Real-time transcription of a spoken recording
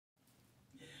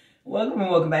Welcome and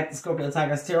welcome back to Scorpio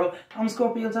Tigers Tarot. I'm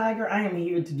Scorpio Tiger. I am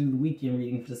here to do the weekend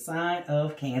reading for the sign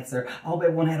of Cancer. I hope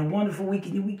everyone had a wonderful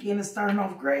weekend. Your weekend is starting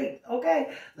off great.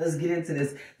 Okay, let's get into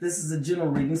this. This is a general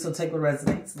reading, so take what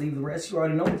resonates, leave the rest. You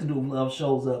already know what to do if love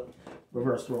shows up.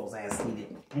 Reverse roles as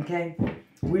needed. Okay,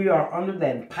 we are under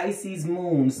that Pisces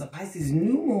moon. It's a Pisces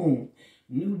new moon.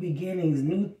 New beginnings,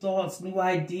 new thoughts, new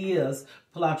ideas.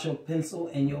 Pull out your pencil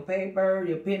and your paper,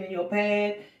 your pen and your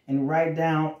pad, and write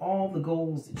down all the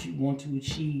goals that you want to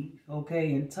achieve,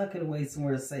 okay? And tuck it away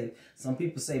somewhere safe. Some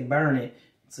people say burn it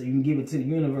so you can give it to the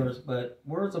universe, but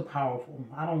words are powerful.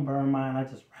 I don't burn mine, I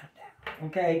just write it down,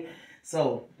 okay?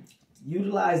 So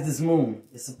utilize this moon.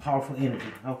 It's a powerful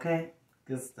energy, okay?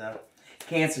 Good stuff.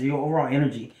 Cancer, your overall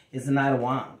energy is the Knight of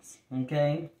Wands,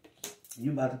 okay?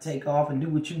 You about to take off and do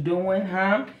what you doing,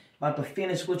 huh? About to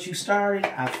finish what you started?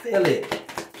 I feel it.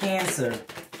 Cancer.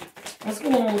 What's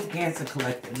going on with the Cancer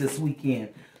Collective this weekend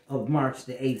of March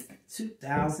the 8th,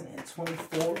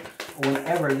 2024, or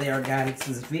whenever they are guided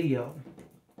to this video?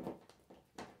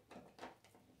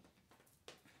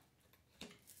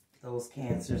 Those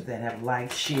Cancers that have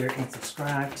liked, shared, and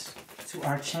subscribed to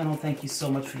our channel, thank you so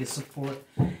much for your support.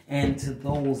 And to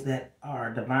those that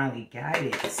are divinely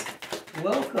guided,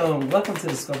 welcome. Welcome to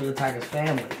the Scorpio Tigers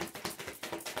family.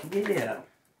 Yeah.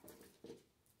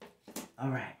 All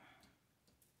right.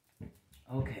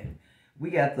 Okay. We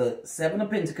got the Seven of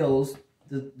Pentacles,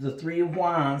 the Three of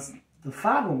Wands, the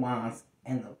Five of Wands,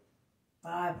 and the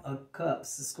Five of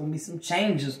Cups. There's going to be some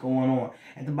changes going on.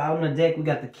 At the bottom of the deck, we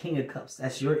got the King of Cups.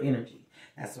 That's your energy.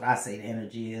 That's what I say the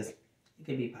energy is. It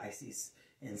could be Pisces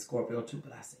and Scorpio too,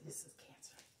 but I say this is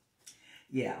Cancer.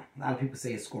 Yeah, a lot of people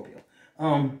say it's Scorpio.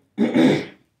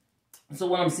 So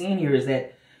what I'm seeing here is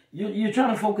that you're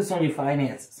trying to focus on your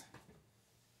finances.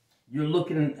 You're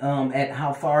looking at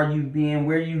how far you've been,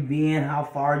 where you've been, how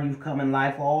far you've come in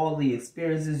life, all the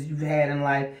experiences you've had in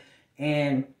life,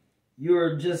 and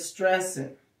you're just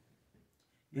stressing.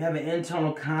 You have an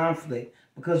internal conflict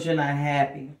because you're not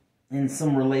happy in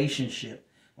some relationship,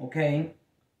 okay?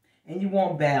 And you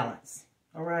want balance,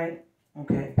 all right?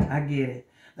 Okay, I get it.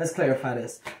 Let's clarify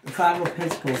this. The Five of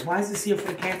Pentacles. Why is this here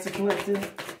for the Cancer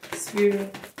Collective?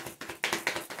 Spirit.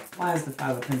 Why is the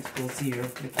Five of Pentacles here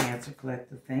for the Cancer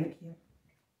Collective? Thank you.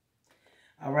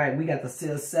 All right, we got the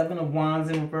Seven of Wands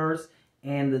in reverse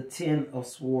and the Ten of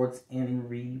Swords in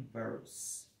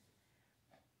reverse.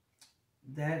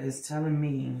 That is telling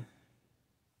me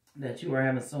that you are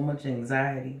having so much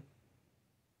anxiety.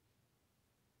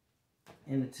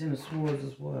 And the Ten of Swords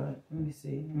is what? Let me see.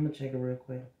 I'm going to check it real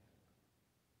quick.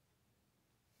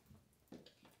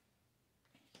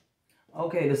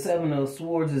 Okay, the Seven of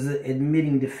Swords is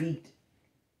admitting defeat.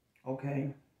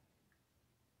 Okay.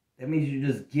 That means you're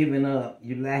just giving up.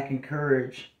 You're lacking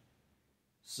courage.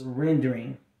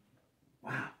 Surrendering.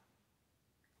 Wow.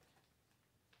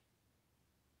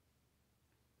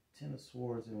 Ten of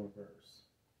Swords in reverse.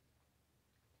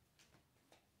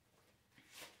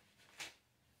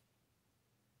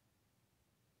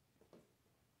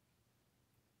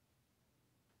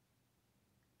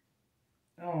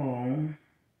 Oh.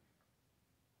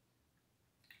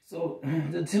 So,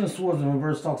 the Ten of Swords in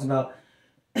reverse talks about,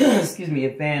 excuse me,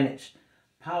 advantage,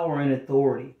 power and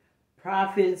authority,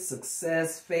 profit,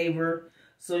 success, favor.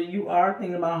 So you are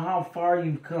thinking about how far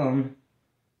you've come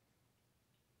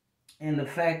and the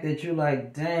fact that you're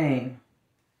like, dang,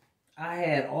 I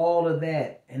had all of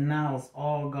that and now it's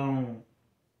all gone.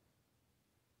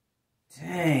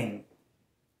 Dang.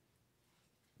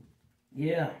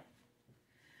 Yeah.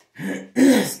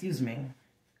 Excuse me.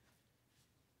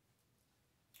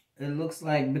 It looks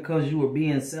like because you were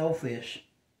being selfish.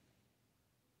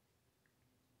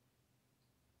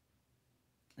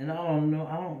 And I don't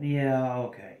know. Yeah,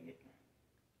 okay.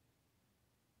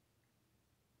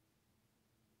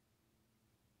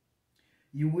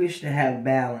 You wish to have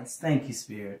balance. Thank you,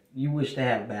 Spirit. You wish to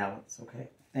have balance. Okay.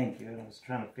 Thank you. I was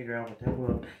trying to figure out what that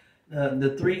was.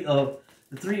 The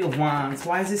Three of Wands.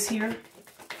 Why is this here?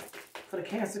 For the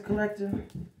Cancer Collective?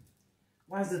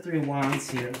 Why is the Three of Wands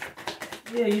here?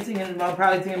 Yeah, you're thinking about,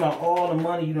 probably thinking about all the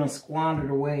money you done squandered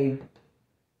away.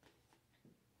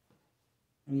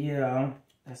 Yeah,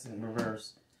 that's in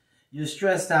reverse. You're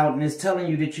stressed out and it's telling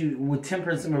you that you, with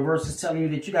Temperance in reverse, it's telling you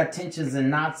that you got tensions and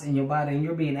knots in your body and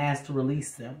you're being asked to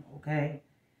release them, okay?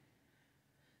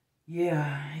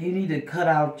 Yeah, you need to cut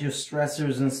out your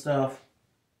stressors and stuff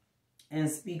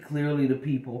and speak clearly to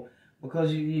people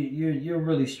because you're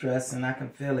really stressed and I can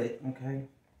feel it, okay?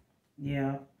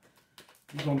 Yeah.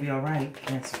 You're going to be all right,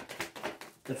 Cancer.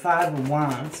 The Five of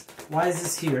Wands. Why is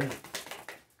this here?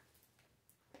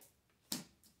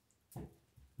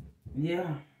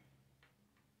 Yeah.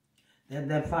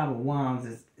 That Five of Wands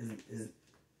is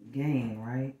gain,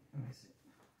 right? Let me see.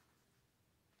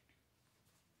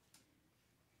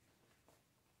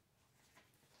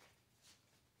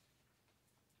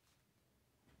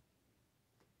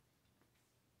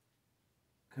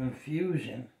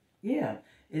 Confusion. Yeah,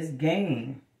 it's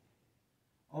gain.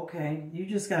 Okay, you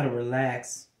just gotta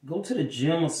relax. Go to the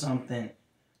gym or something.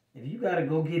 If you gotta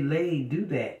go get laid, do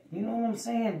that. You know what I'm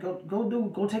saying?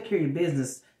 Go take care of your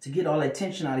business to get all that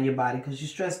tension out of your body because you're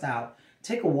stressed out.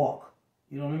 Take a walk.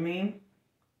 You know what I mean?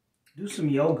 Do some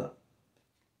yoga.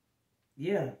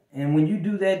 Yeah, and when you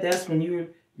do that, that's when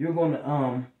you're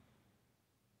gonna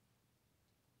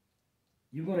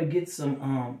get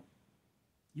some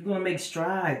you're gonna make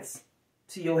strides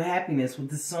to your happiness with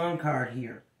the Sun card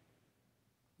here.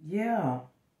 Yeah.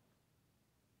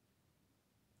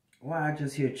 Why I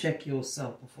just hear check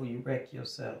yourself before you wreck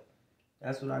yourself.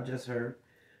 That's what I just heard.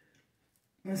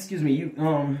 Excuse me,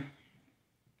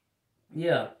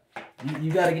 yeah.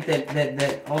 You gotta get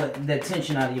that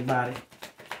tension out of your body.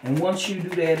 And once you do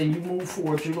that and you move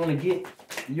forward, you're gonna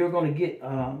get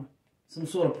some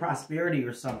sort of prosperity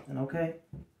or something, okay?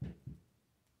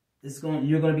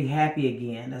 You're gonna be happy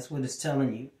again. That's what it's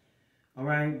telling you. All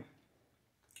right?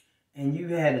 And you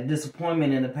had a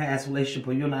disappointment in the past relationship,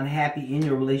 or you're not happy in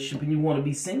your relationship, and you want to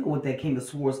be single with that King of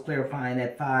Swords, clarifying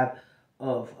that Five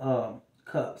of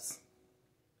Cups.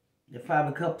 The Five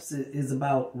of Cups is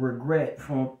about regret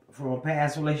from a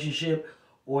past relationship,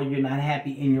 or you're not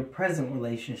happy in your present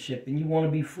relationship, and you want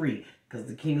to be free, because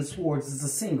the King of Swords is a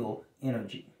single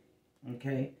energy,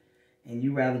 okay? And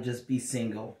you rather just be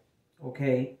single,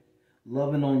 okay?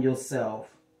 Loving on yourself,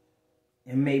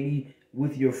 and maybe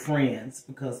with your friends,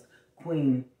 because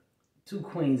two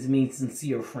queens mean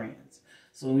sincere friends.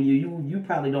 So you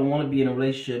probably don't want to be in a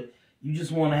relationship. You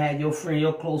just want to have your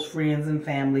close friends and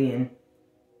family,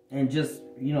 and just,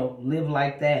 you know, live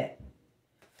like that.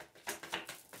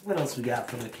 What else we got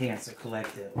for the Cancer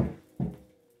Collective?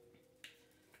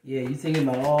 Yeah, you thinking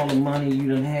about all the money you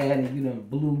done had and you done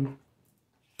blew.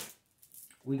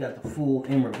 We got the Fool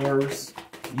in reverse.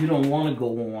 You don't want to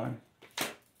go on,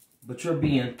 but you're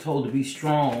being told to be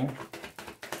strong.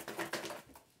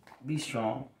 Be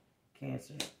strong,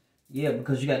 Cancer. Yeah,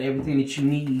 because you got everything that you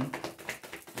need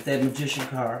with that Magician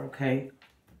card, okay?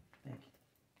 Thank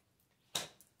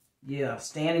you. Yeah,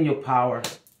 stand in your power,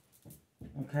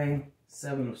 okay?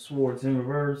 Seven of Swords in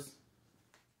reverse.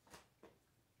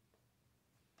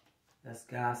 That's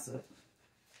gossip,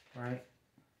 right?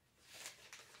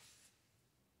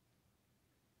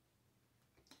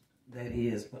 That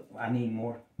is, but I need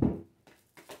more.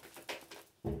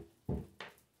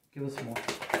 Give us more.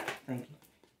 Thank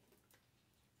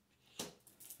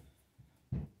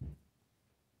you.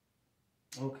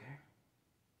 Okay.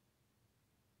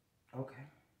 Okay.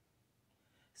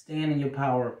 Stand in your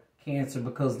power, Cancer,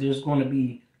 because there's going to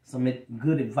be some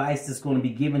good advice that's going to be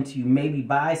given to you, maybe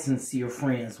by sincere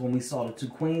friends, when we saw the two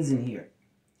queens in here.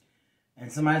 And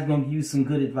somebody's going to give you some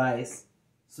good advice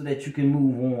so that you can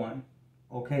move on,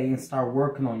 okay, and start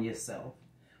working on yourself.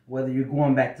 Whether you're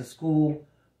going back to school,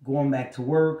 going back to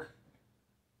work,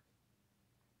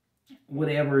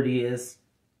 whatever it is,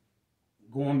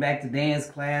 going back to dance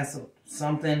class or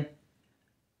something,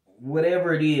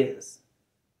 whatever it is,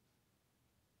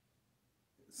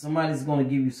 somebody's going to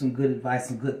give you some good advice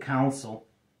and good counsel,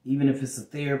 even if it's a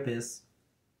therapist,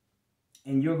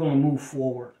 and you're going to move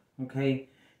forward, okay?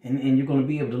 And you're going to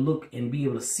be able to look and be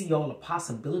able to see all the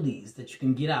possibilities that you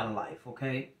can get out of life,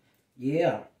 okay?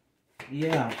 Yeah,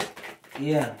 yeah,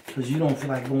 yeah, because you don't feel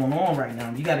like going on right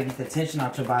now. You got to get the tension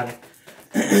out your body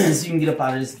so you can get up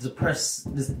out of this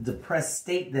depressed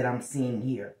state that I'm seeing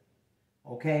here,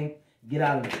 okay? Get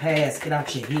out of the past, get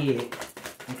out your head,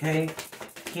 okay,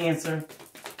 Cancer?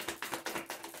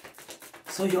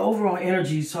 So your overall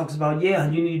energy talks about, yeah,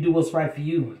 you need to do what's right for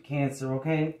you, Cancer,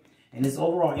 okay? And this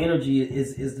overall energy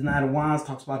is the Knight of Wands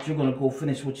talks about you're going to go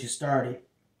finish what you started.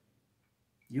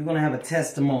 You're going to have a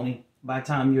testimony by the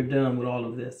time you're done with all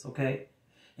of this, okay?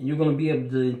 And you're going to be able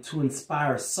to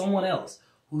inspire someone else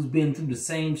who's been through the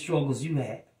same struggles you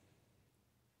had.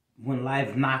 When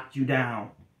life knocked you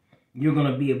down, you're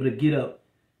going to be able to get up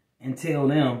and tell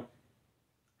them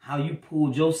how you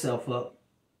pulled yourself up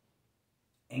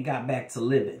and got back to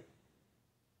living.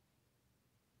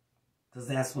 Because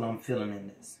that's what I'm feeling in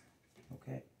this.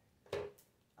 Okay?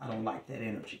 I don't like that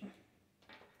energy.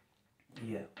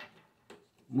 Yeah.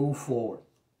 Move forward.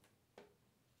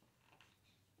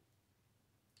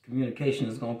 Communication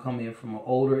is going to come in from an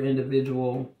older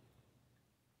individual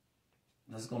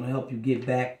that's going to help you get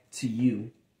back to you.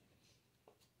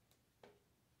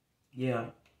 Yeah.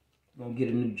 You're going to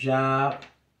get a new job.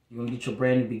 You're going to get your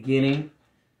brand new beginning.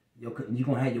 You're going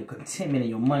to have your contentment and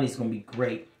your money's going to be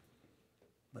great.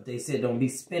 But they said don't be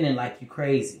spending like you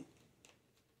crazy.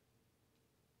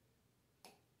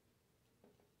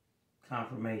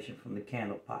 Confirmation from the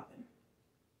candle popping.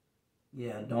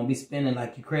 Yeah, don't be spending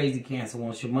like you crazy, Cancer.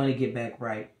 Once your money get back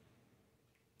right.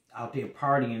 Out there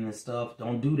partying and stuff.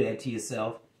 Don't do that to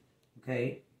yourself.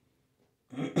 Okay?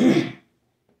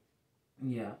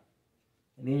 Yeah.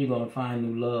 And then you're going to find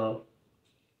new love.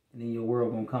 And then your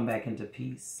world going to come back into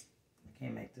peace. I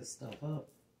can't make this stuff up.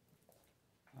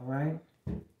 Alright?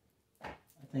 I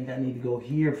think I need to go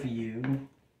here for you.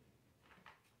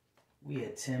 We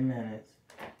at 10 minutes.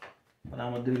 But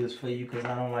I'm going to do this for you because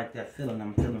I don't like that feeling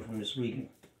I'm feeling from this reading.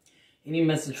 Any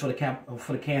message for the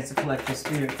Cancer Collective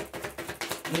Spirit?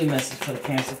 Any message for the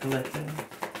Cancer Collective?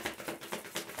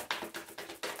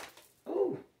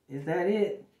 Oh, is that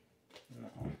it? No.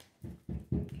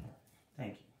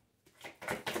 Thank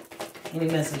you. Any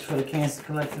message for the Cancer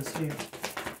Collective Spirit?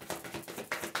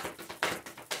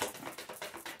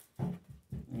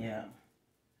 Yeah.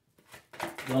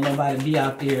 Don't nobody be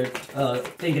out there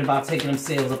thinking about taking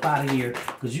themselves up out of here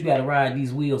because you got to ride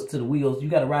these wheels to the wheels. You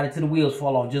got to ride it till the wheels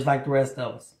fall off just like the rest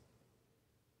of us.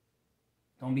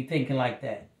 Don't be thinking like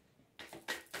that.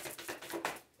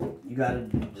 You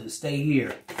got to stay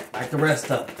here like the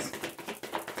rest of us.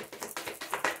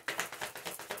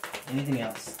 Anything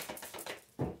else?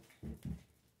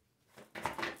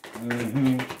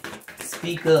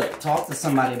 Speak up. Talk to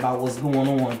somebody about what's going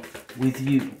on with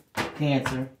you,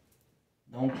 Cancer.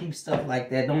 Don't keep stuff like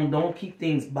that. Don't keep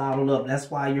things bottled up. That's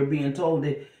why you're being told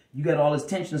that you got all this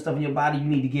tension and stuff in your body. You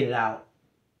need to get it out.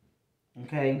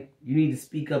 Okay? You need to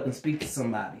speak up and speak to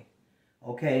somebody.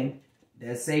 Okay?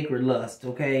 That's sacred lust.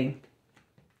 Okay?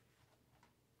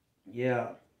 Yeah.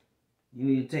 You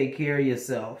need to take care of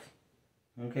yourself.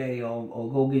 Okay?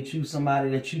 Or go get you somebody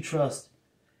that you trust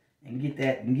and get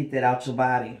that out your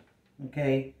body.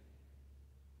 Okay?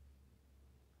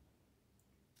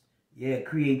 Yeah,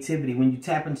 creativity. When you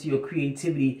tap into your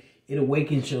creativity, it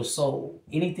awakens your soul.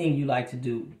 Anything you like to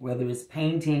do, whether it's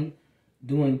painting,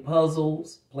 doing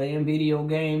puzzles, playing video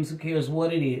games, who cares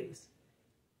what it is.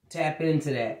 Tap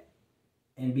into that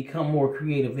and become more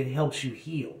creative. It helps you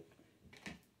heal.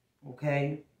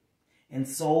 Okay? And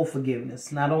soul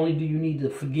forgiveness. Not only do you need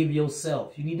to forgive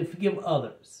yourself, you need to forgive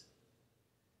others.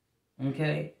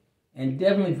 Okay? And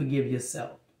definitely forgive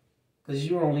yourself. Because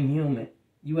you're only human.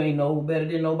 You ain't no better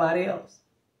than nobody else.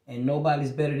 And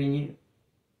nobody's better than you.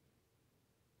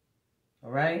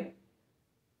 Alright?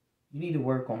 You need to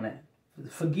work on that.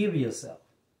 Forgive yourself.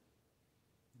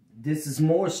 This is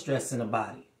more stress in the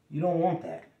body. You don't want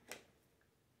that.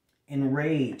 And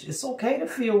rage. It's okay to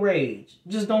feel rage.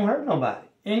 Just don't hurt nobody,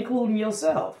 including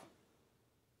yourself.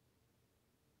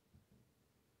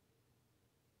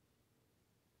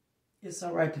 It's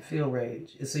all right to feel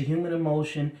rage. It's a human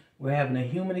emotion. We're having a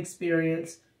human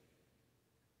experience.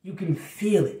 You can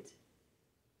feel it.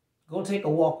 Go take a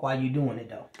walk while you're doing it,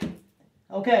 though.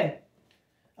 Okay.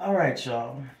 All right,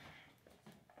 y'all.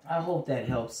 I hope that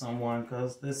helps someone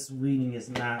because this reading is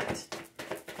not...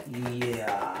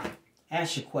 Yeah.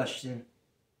 Ask your question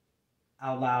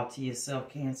out loud to yourself,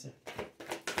 Cancer.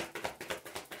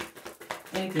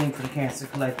 Anything for the Cancer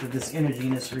Collective, this energy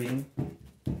in this reading.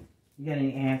 You got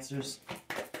any answers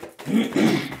for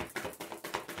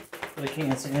the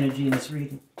Cancer energy in this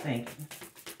reading? Thank you.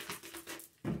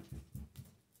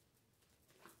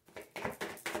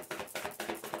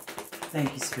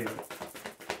 Thank you, Spirit.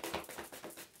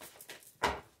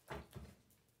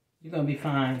 You're going to be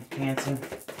fine, Cancer.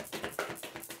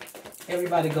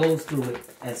 Everybody goes through it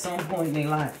at some point in their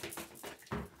life.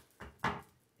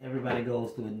 Everybody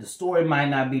goes through it. The story might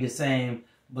not be the same,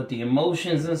 but the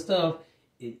emotions and stuff,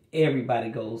 everybody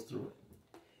goes through it.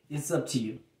 It's up to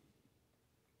you.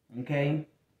 Okay?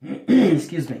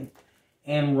 Excuse me.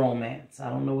 And romance. I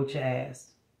don't know what you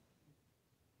asked.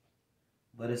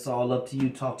 But it's all up to you.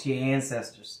 Talk to your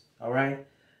ancestors. Alright?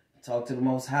 Talk to the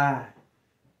Most High.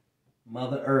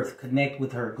 Mother Earth. Connect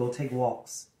with her. Go take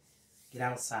walks. Get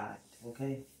outside.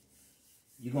 Okay?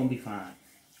 You're going to be fine.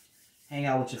 Hang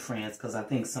out with your friends. Because I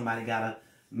think somebody got a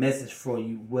message for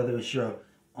you. Whether it's your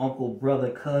uncle,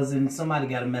 brother, cousin. Somebody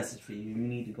got a message for you. You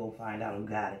need to go find out who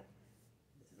got it.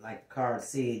 Like the card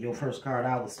said, your first card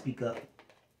out was speak up.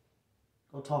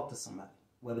 Go talk to somebody.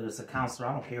 Whether it's a counselor,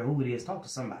 I don't care who it is, talk to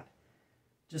somebody.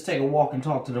 Just take a walk and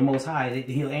talk to the Most High.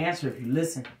 He'll answer if you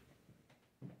listen.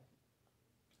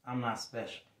 I'm not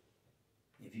special.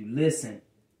 If you listen,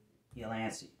 he'll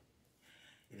answer you.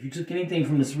 If you took anything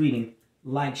from this reading,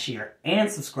 like, share,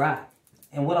 and subscribe.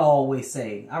 And what I always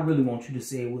say, I really want you to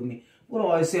say it with me. What do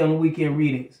I always say on the weekend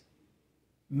readings?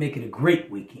 Make it a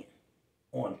great weekend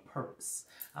on purpose.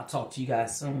 I'll talk to you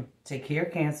guys soon. Take care,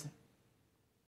 Cancer.